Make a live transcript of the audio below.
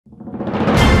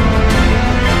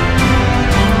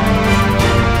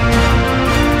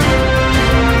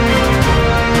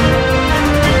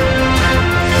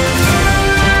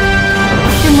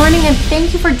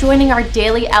joining our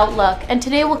daily outlook, and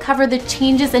today we'll cover the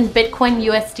changes in Bitcoin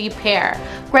USD pair.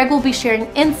 Greg will be sharing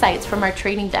insights from our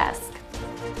trading desk.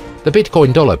 The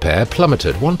Bitcoin dollar pair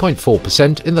plummeted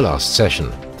 1.4% in the last session.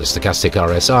 The stochastic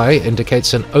RSI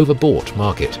indicates an overbought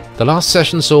market. The last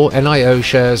session saw NIO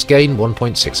shares gain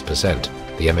 1.6%.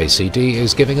 The MACD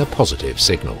is giving a positive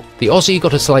signal. The Aussie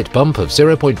got a slight bump of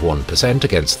 0.1%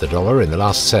 against the dollar in the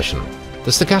last session. The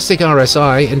stochastic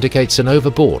RSI indicates an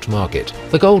overbought market.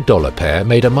 The gold-dollar pair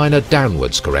made a minor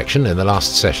downwards correction in the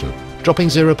last session, dropping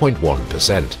 0.1%.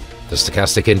 The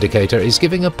stochastic indicator is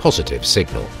giving a positive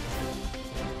signal.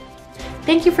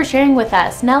 Thank you for sharing with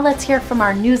us. Now let's hear from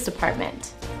our news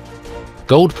department.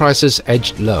 Gold prices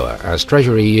edged lower as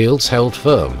Treasury yields held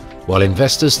firm, while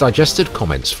investors digested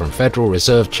comments from Federal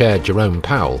Reserve Chair Jerome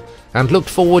Powell and looked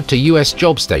forward to US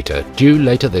jobs data due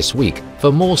later this week for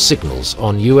more signals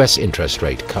on US interest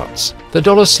rate cuts. The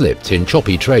dollar slipped in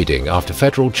choppy trading after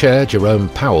Federal Chair Jerome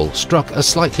Powell struck a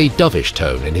slightly dovish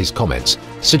tone in his comments,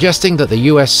 suggesting that the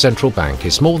US central bank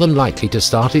is more than likely to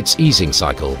start its easing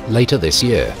cycle later this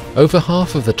year. Over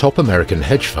half of the top American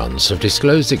hedge funds have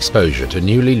disclosed exposure to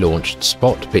newly launched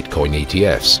spot Bitcoin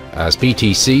ETFs, as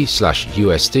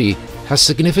BTC/USD has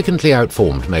significantly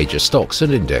outperformed major stocks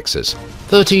and indexes.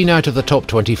 13 out of the top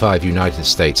 25 United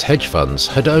States hedge funds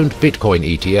had owned Bitcoin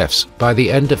ETFs by the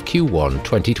end of Q1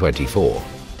 2024.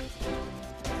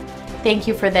 Thank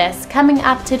you for this. Coming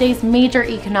up, today's major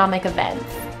economic events.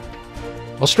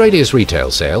 Australia's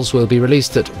retail sales will be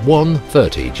released at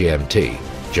 1:30 GMT.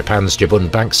 Japan's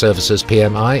Jibun Bank Services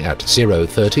PMI at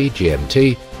 0:30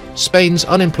 GMT. Spain's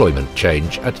unemployment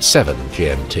change at 7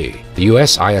 GMT. The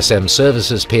US ISM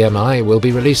Services PMI will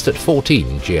be released at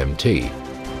 14 GMT.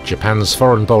 Japan's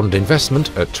foreign bond investment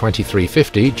at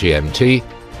 23:50 GMT.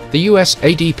 The US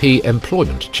ADP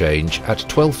employment change at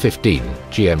 12:15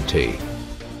 GMT.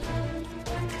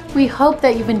 We hope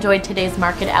that you've enjoyed today's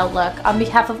market outlook. On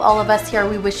behalf of all of us here,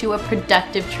 we wish you a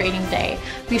productive trading day.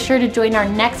 Be sure to join our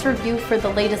next review for the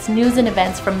latest news and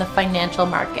events from the financial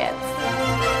markets.